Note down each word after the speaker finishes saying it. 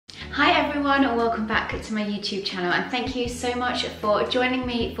everyone, and welcome back to my YouTube channel, and thank you so much for joining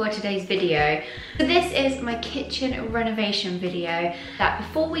me for today's video. So this is my kitchen renovation video. That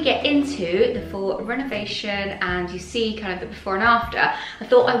before we get into the full renovation and you see kind of the before and after, I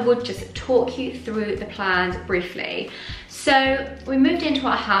thought I would just talk you through the plans briefly. So we moved into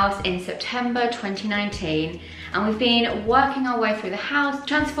our house in September 2019, and we've been working our way through the house,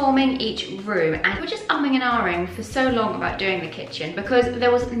 transforming each room, and we're just umming and ahhing for so long about doing the kitchen because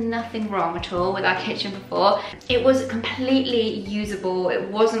there was nothing wrong at all with our kitchen before. It was completely usable, it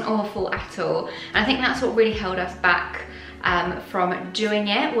wasn't awful at all, and I think that's what really held us back from doing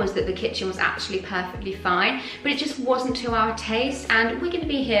it, was that the kitchen was actually perfectly fine, but it just wasn't to our taste, and we're going to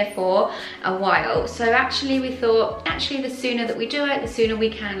be here for a while. So actually we thought, the sooner that we do it, the sooner we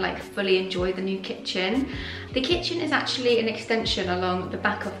can like fully enjoy the new kitchen. The kitchen is actually an extension along the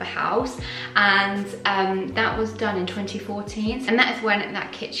back of the house, and that was done in 2014, and that is when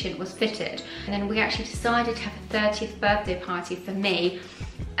that kitchen was fitted. And then we actually decided to have a 30th birthday party for me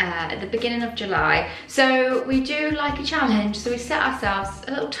at the beginning of July. So we do like a challenge, so we set ourselves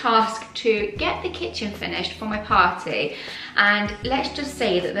a little task to get the kitchen finished for my party, and let's just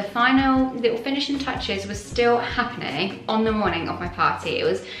say that the final little finishing touches was still happening on the morning of my party. It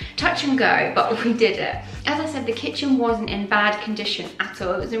was touch and go, but we did it. As I said, the kitchen wasn't in bad condition at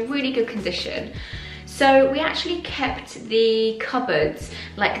all, it was in really good condition. So we actually kept the cupboards,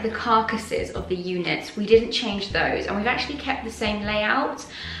 like the carcasses of the units, we didn't change those, and we've actually kept the same layout.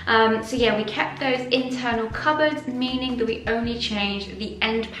 So yeah, we kept those internal cupboards, meaning that we only changed the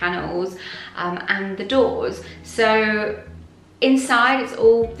end panels and the doors. So inside it's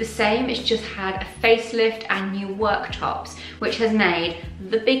all the same, it's just had a facelift and new worktops, which has made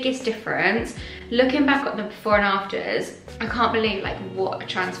the biggest difference. Looking back at the before and afters, I can't believe like what a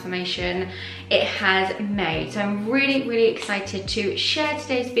transformation it has made. So I'm really excited to share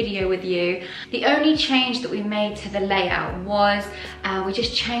today's video with you. The only change that we made to the layout was we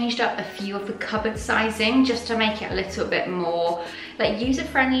just changed up a few of the cupboard sizing just to make it a little bit more like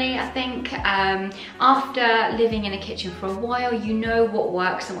user-friendly. I think after living in a kitchen for a while, you know what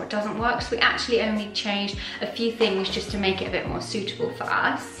works and what doesn't work, so we actually only changed a few things just to make it a bit more suitable for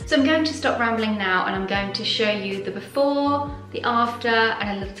us. So I'm going to stop rambling now, and I'm going to show you the before, the after,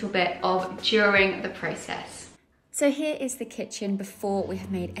 and a little bit of during the process. So here is the kitchen before we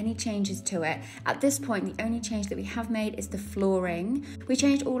have made any changes to it. At this point, the only change that we have made is the flooring. We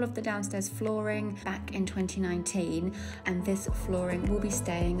changed all of the downstairs flooring back in 2019, and this flooring will be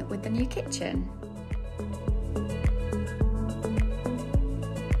staying with the new kitchen.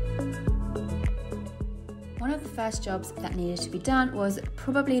 One of the first jobs that needed to be done was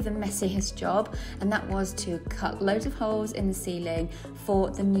probably the messiest job, and that was to cut loads of holes in the ceiling for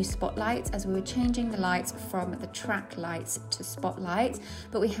the new spotlights, as we were changing the lights from the track lights to spotlights,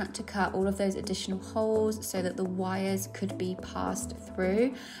 but we had to cut all of those additional holes so that the wires could be passed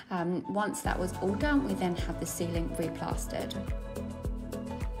through. Once that was all done, we then had the ceiling replastered.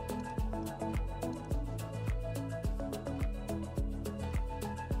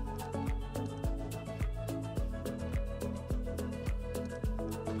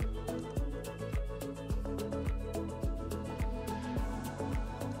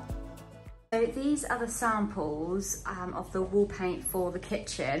 So these are the samples of the wall paint for the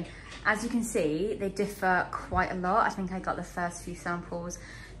kitchen. As you can see, they differ quite a lot. I think I got the first few samples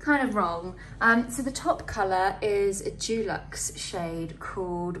kind of wrong. So the top colour is a Dulux shade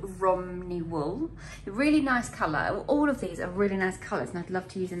called Romney Wool. A really nice colour. All of these are really nice colours, and I'd love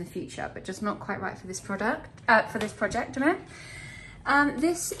to use in the future, but just not quite right for this project,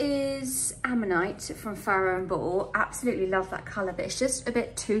 This is Ammonite from Farrow & Ball. Absolutely love that colour, but it's just a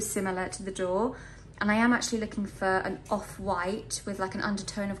bit too similar to the door. And I am actually looking for an off-white with like an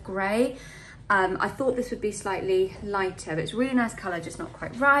undertone of grey. I thought this would be slightly lighter, but it's a really nice colour, just not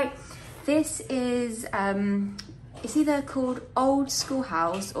quite right. This is, it's either called Old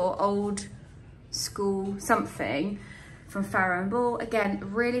Schoolhouse or Old School something, from Farrow & Ball. Again,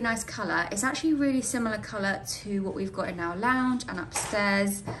 really nice colour. It's actually really similar colour to what we've got in our lounge and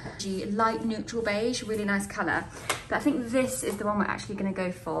upstairs. Light neutral beige, really nice colour. But I think this is the one we're actually going to go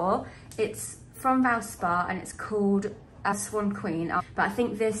for. It's from Valspar and it's called Swan Queen. But I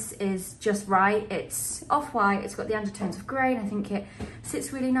think this is just right. It's off-white, it's got the undertones of grey, and I think it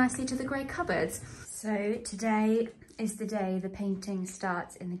sits really nicely to the grey cupboards. So today is the day the painting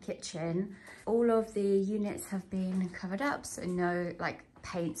starts in the kitchen. All of the units have been covered up, so no like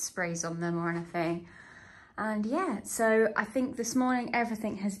paint sprays on them or anything. And yeah, so I think this morning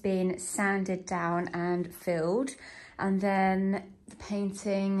everything has been sanded down and filled, and then the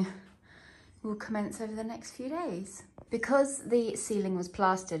painting will commence over the next few days. Because the ceiling was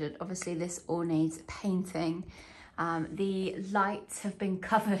plastered, and obviously this all needs painting, the lights have been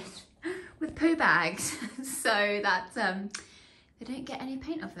covered with poo bags so that they don't get any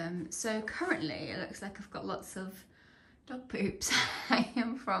paint off them. So currently it looks like I've got lots of dog poops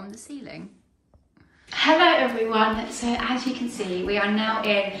hanging from the ceiling. Hello everyone, so as you can see we are now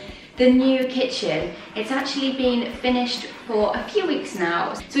in the new kitchen. It's actually been finished for a few weeks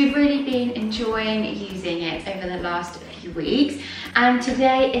now, so we've really been enjoying using it over the last few weeks, and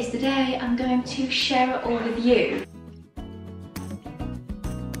today is the day I'm going to share it all with you.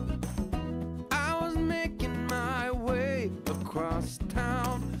 I was making my way across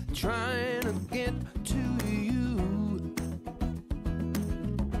town trying to get to you.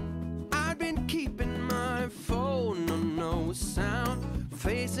 I've been keeping my phone on no sound,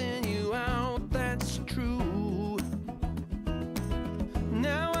 facing you out, that's true.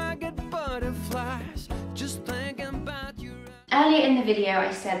 Now I get butterflies just thinking about you. Earlier in the video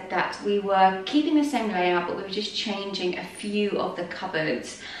I said that we were keeping the same layout, but we were just changing a few of the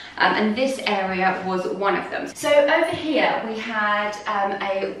cupboards, and this area was one of them. So over here we had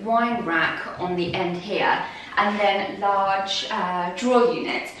a wine rack on the end here, and then large drawer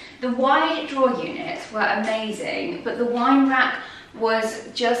units. The wide drawer units were amazing, but the wine rack was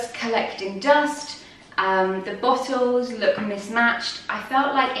just collecting dust. The bottles look mismatched. I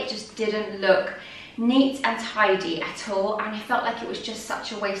felt like it just didn't look neat and tidy at all, and I felt like it was just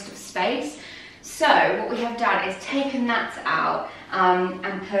such a waste of space. So what we have done is taken that out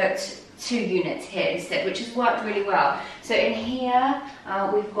and put 2 units here instead, which has worked really well. So in here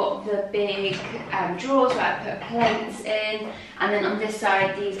we've got the big drawers where I put plates in, and then on this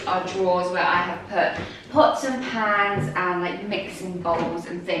side these are drawers where I have put pots and pans and like mixing bowls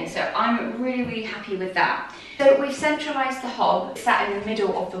and things. So I'm really happy with that. So we've centralised the hob, sat in the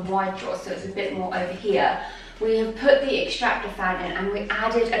middle of the wide drawer, so it's a bit more over here. We have put the extractor fan in, and we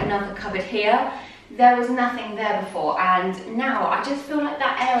added another cupboard here. There was nothing there before, and now I just feel like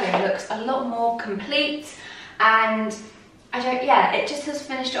that area looks a lot more complete, and it just has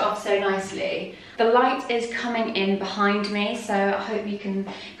finished it off so nicely. The light is coming in behind me, so I hope you can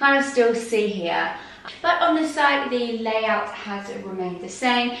kind of still see here. But on this side, the layout has remained the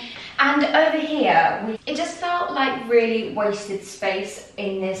same. And over here, it just felt like really wasted space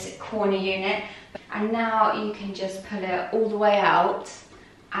in this corner unit. And now you can just pull it all the way out,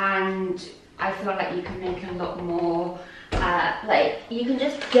 and I feel like you can make a lot more, like you can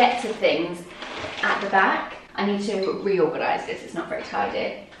just get to things at the back. I need to reorganise this, it's not very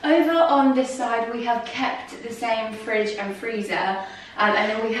tidy. Over on this side we have kept the same fridge and freezer, and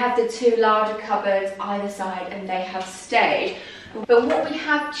then we have the 2 larger cupboards either side, and they have stayed. But what we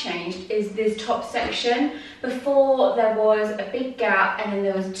have changed is this top section. Before there was a big gap and then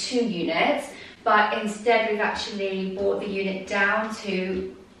there was 2 units, but instead we've actually brought the unit down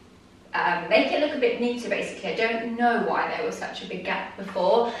to make it look a bit neater basically. I don't know why there was such a big gap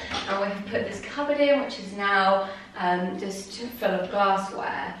before, and we have put this cupboard in, which is now just full of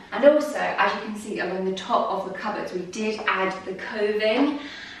glassware. And also, as you can see along the top of the cupboards, we did add the coving.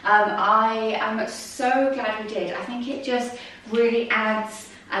 I am so glad we did. I think it just really adds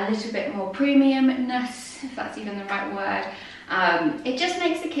a little bit more premiumness, if that's even the right word. It just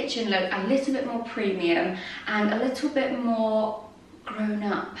makes the kitchen look a little bit more premium and a little bit more grown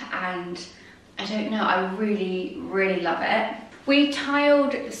up, and I don't know, I really love it. We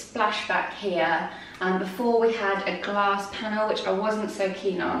tiled the splashback here, and before we had a glass panel, which I wasn't so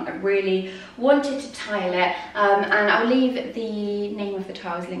keen on. I really wanted to tile it, and I'll leave the name of the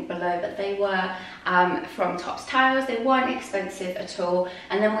tiles linked below, but they were from Tops Tiles. They weren't expensive at all,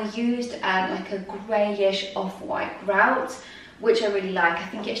 and then we used like a greyish off-white grout, which I really like. I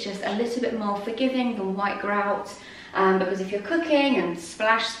think it's just a little bit more forgiving than white grout, because if you're cooking and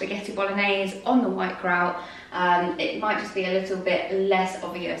splash spaghetti bolognese on the white grout, it might just be a little bit less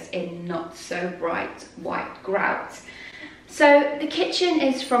obvious in not so bright white grout. So the kitchen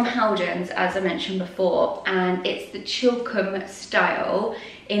is from Howdens, as I mentioned before, and it's the Chilcombe style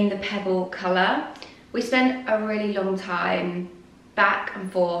in the pebble colour. We spent a really long time back and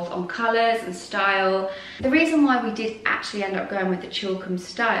forth on colours and style. The reason why we did actually end up going with the Chilcombe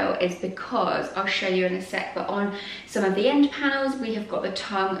style is because, I'll show you in a sec, but on some of the end panels we have got the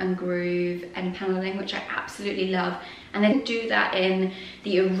tongue and groove end panelling, which I absolutely love, and then do that in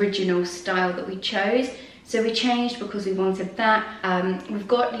the original style that we chose. So we changed because we wanted that. We've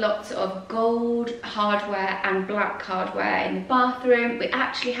got lots of gold hardware and black hardware in the bathroom. We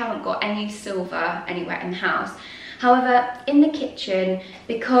actually haven't got any silver anywhere in the house. However, in the kitchen,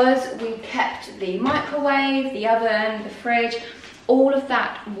 because we kept the microwave, the oven, the fridge, all of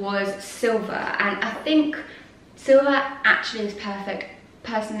that was silver, and I think Silver actually is perfect,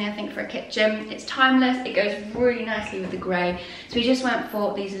 personally, I think, for a kitchen. It's timeless, it goes really nicely with the grey. So we just went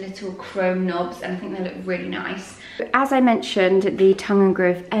for these little chrome knobs, and I think they look really nice. As I mentioned, the tongue and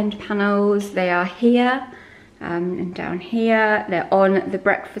groove end panels, they are here. And down here, they're on the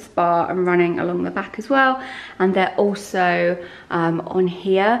breakfast bar and running along the back as well, and they're also on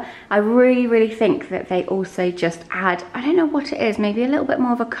here. I really think that they also just add, I don't know what it is, maybe a little bit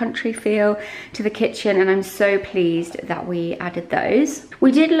more of a country feel to the kitchen, and I'm so pleased that we added those.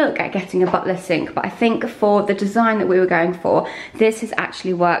 We did look at getting a butler sink, but I think for the design that we were going for, this has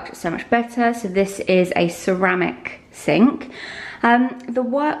actually worked so much better. So this is a ceramic sink. The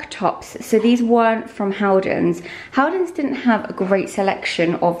Worktops, so these weren't from Howdens. Howdens didn't have a great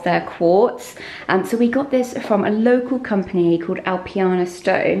selection of their quartz, so we got this from a local company called Alpiana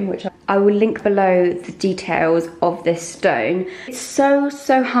Stone, which I will link below the details of this stone. It's so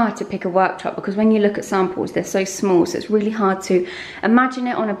hard to pick a worktop because when you look at samples, they're so small, so it's really hard to imagine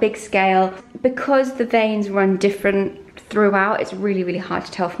it on a big scale. Because the veins run different throughout, it's really hard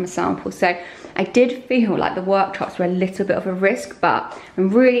to tell from a sample. So I did feel like the Worktops were a little bit of a risk, but I'm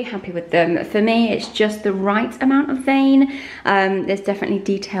really happy with them. For me, it's just the right amount of vein. There's definitely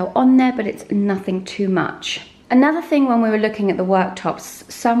detail on there, but it's nothing too much. Another thing when we were looking at the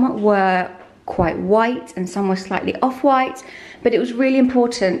Worktops, some were quite white and some were slightly off-white, but it was really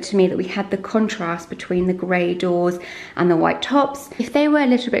important to me that we had the contrast between the grey doors and the white tops. If they were a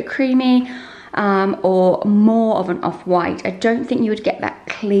little bit creamy, or more of an off-white, I don't think you would get that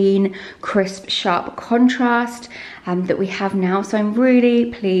clean, crisp, sharp contrast that we have now. So I'm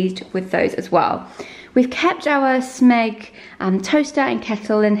really pleased with those as well. We've kept our Smeg toaster and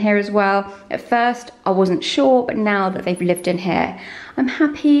kettle in here as well. At first I wasn't sure, but now that they've lived in here, I'm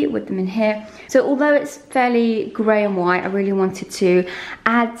happy with them in here. So although it's fairly grey and white, I really wanted to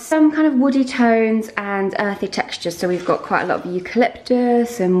add some kind of woody tones and earthy textures. So we've got quite a lot of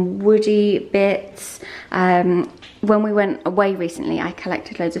eucalyptus and woody bits. When we went away recently, I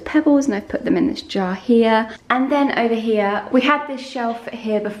collected loads of pebbles and I've put them in this jar here. And then over here, we had this shelf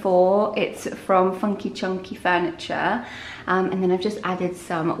here before. It's from Funky Chunky Furniture. And then I've just added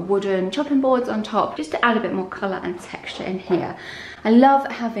some wooden chopping boards on top just to add a bit more colour and texture in here. I love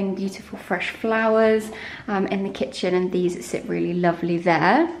having beautiful fresh flowers in the kitchen, and these sit really lovely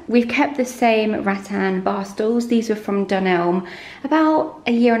there. We've kept the same rattan bar stools. These were from Dunelm about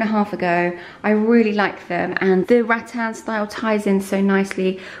a year and a half ago. I really like them, and the rattan style ties in so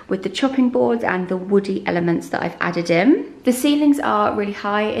nicely with the chopping boards and the woody elements that I've added in. The ceilings are really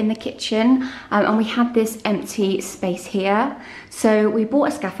high in the kitchen, and we had this empty space here. So we bought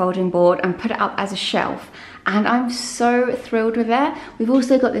a scaffolding board and put it up as a shelf, and I'm so thrilled with it. We've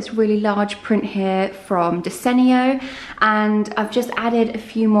also got this really large print here from Desenio, and I've just added a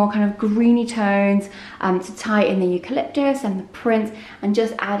few more kind of greeny tones to tie in the eucalyptus and the print, and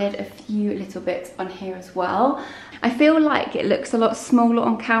just added a few little bits on here as well. I feel like it looks a lot smaller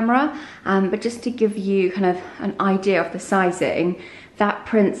on camera, but just to give you kind of an idea of the sizing, that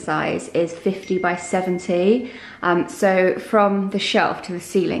print size is 50 by 70. So from the shelf to the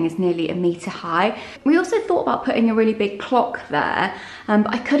ceiling is nearly a metre high. We also thought about putting a really big clock there,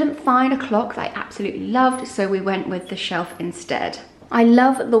 but I couldn't find a clock that I absolutely loved, so we went with the shelf instead. I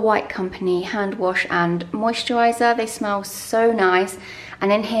love the White Company hand wash and moisturiser. They smell so nice.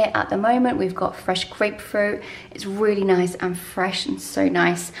 And in here at the moment, we've got fresh grapefruit. It's really nice and fresh and so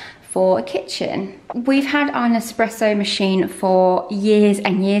nice for a kitchen. We've had our Nespresso machine for years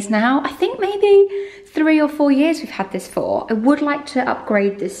and years now. I think maybe 3 or 4 years we've had this for. I would like to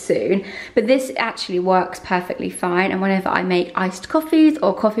upgrade this soon, but this actually works perfectly fine. And whenever I make iced coffees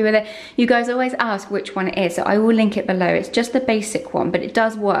or coffee with it, you guys always ask which one it is, so I will link it below. It's just the basic one, but it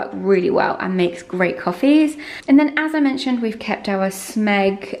does work really well and makes great coffees. And then, as I mentioned, we've kept our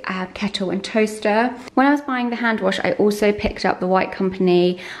Smeg kettle and toaster. When I was buying the hand wash, I also picked up the White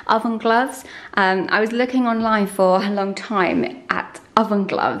Company oven gloves. I was looking online for a long time at oven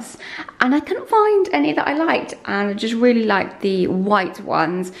gloves, and I couldn't find any that I liked, and I just really liked the white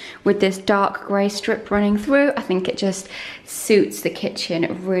ones with this dark grey strip running through. I think it just suits the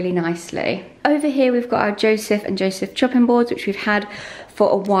kitchen really nicely. Over here we've got our Joseph and Joseph chopping boards, which we've had for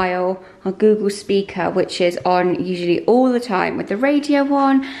a while. Our Google speaker, which is on usually all the time with the radio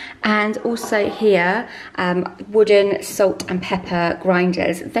on, and also here wooden salt and pepper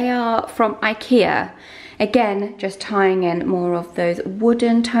grinders. They are from IKEA. Again, just tying in more of those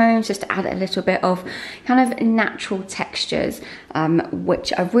wooden tones, just to add a little bit of kind of natural textures,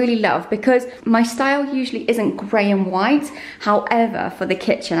 which I really love, because my style usually isn't grey and white. However, for the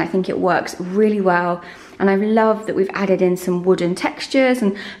kitchen, I think it works really well. and I love that we've added in some wooden textures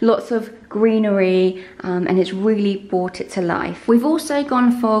and lots of greenery, and it's really brought it to life. We've also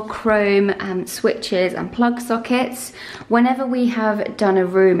gone for chrome switches and plug sockets. Whenever we have done a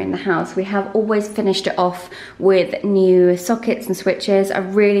room in the house, we have always finished it off with new sockets and switches. I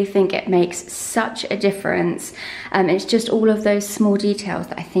really think it makes such a difference. It's just all of those small details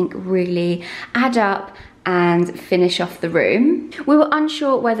that I think really add up and finish off the room. We were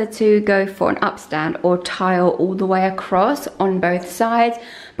unsure whether to go for an upstand or tile all the way across on both sides,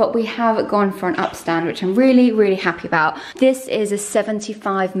 but we have gone for an upstand, which I'm really happy about. This is a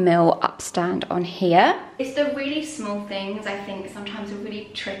 75mm upstand on here. It's the really small things I think sometimes are really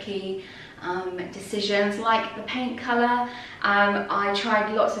tricky decisions, like the paint colour. I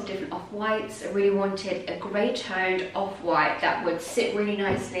tried lots of different off-whites. I really wanted a grey toned off-white that would sit really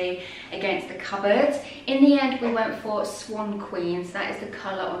nicely against the cupboards. In the end we went for Swan Queens. That is the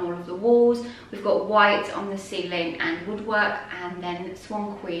colour on all of the walls. We've got white on the ceiling and woodwork, and then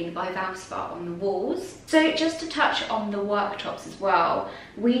Swan Queen by Valspar on the walls. So just to touch on the worktops as well,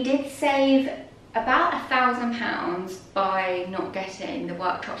 we did save about £1,000 by not getting the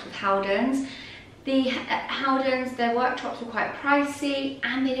worktops with Howdens. The Howdens, their worktops were quite pricey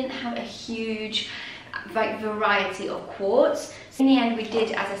and they didn't have a huge variety of quartz. So in the end we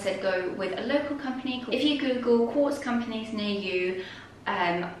did, as I said, go with a local company. If you Google quartz companies near you,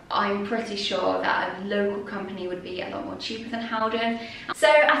 I'm pretty sure that a local company would be a lot more cheaper than Howden. So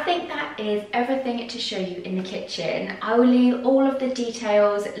I think that is everything to show you in the kitchen. I will leave all of the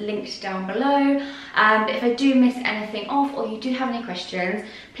details linked down below. If I do miss anything off or you do have any questions,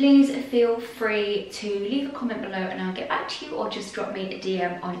 please feel free to leave a comment below and I'll get back to you, or just drop me a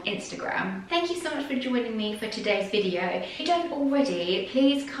DM on Instagram. Thank you so much for joining me for today's video. If you don't already,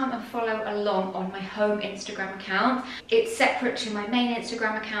 please come and follow along on my home Instagram account. It's separate to my main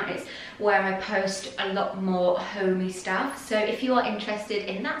Instagram account. It's where I post a lot more homey stuff. So if you are interested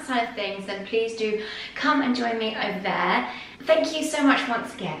in that side of things, then please do come and join me over there. Thank you so much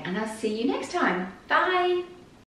once again, and I'll see you next time. Bye!